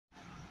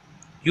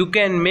You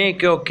can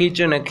make your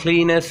kitchen a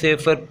cleaner,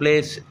 safer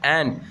place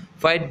and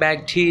fight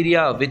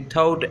bacteria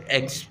without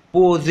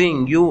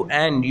exposing you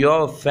and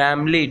your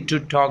family to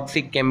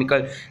toxic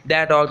chemicals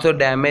that also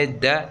damage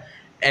the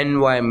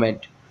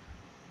environment.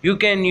 You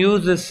can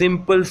use a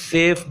simple,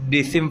 safe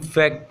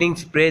disinfecting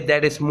spray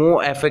that is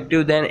more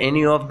effective than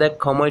any of the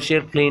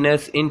commercial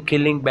cleaners in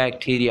killing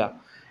bacteria.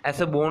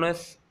 As a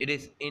bonus, it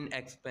is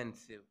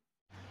inexpensive.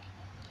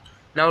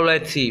 Now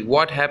let's see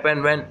what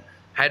happened when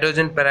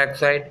hydrogen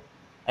peroxide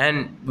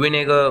and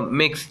vinegar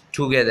mix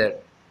together.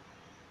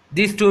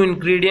 These two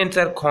ingredients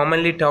are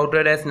commonly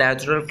touted as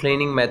natural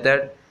cleaning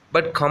method,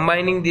 but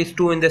combining these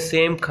two in the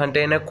same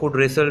container could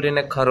result in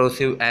a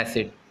corrosive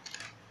acid.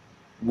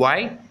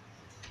 Why?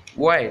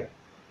 Why?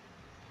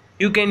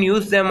 You can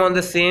use them on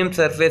the same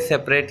surface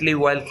separately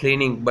while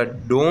cleaning,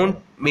 but don't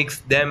mix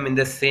them in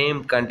the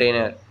same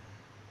container.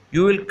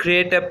 You will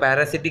create a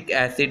parasitic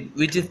acid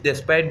which is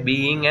despite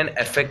being an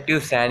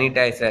effective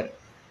sanitizer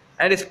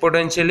and is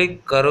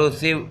potentially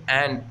corrosive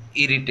and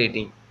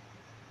irritating.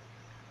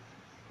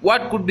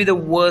 What could be the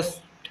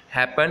worst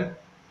happen?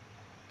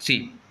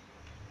 See,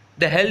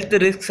 the health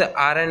risks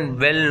aren't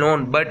well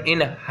known, but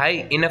in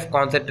high enough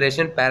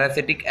concentration,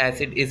 parasitic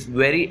acid is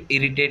very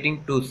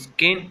irritating to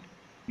skin,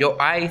 your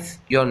eyes,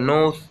 your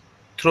nose,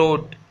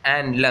 throat,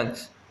 and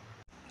lungs.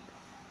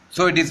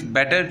 So it is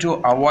better to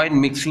avoid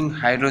mixing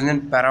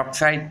hydrogen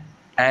peroxide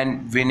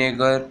and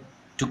vinegar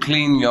to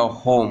clean your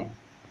home.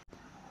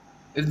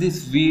 If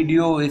this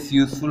video is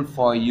useful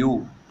for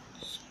you,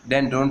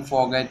 then don't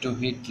forget to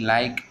hit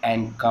like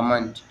and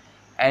comment.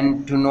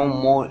 And to know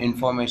more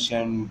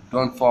information,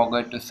 don't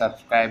forget to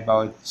subscribe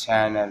our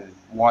channel.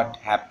 What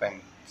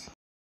happened?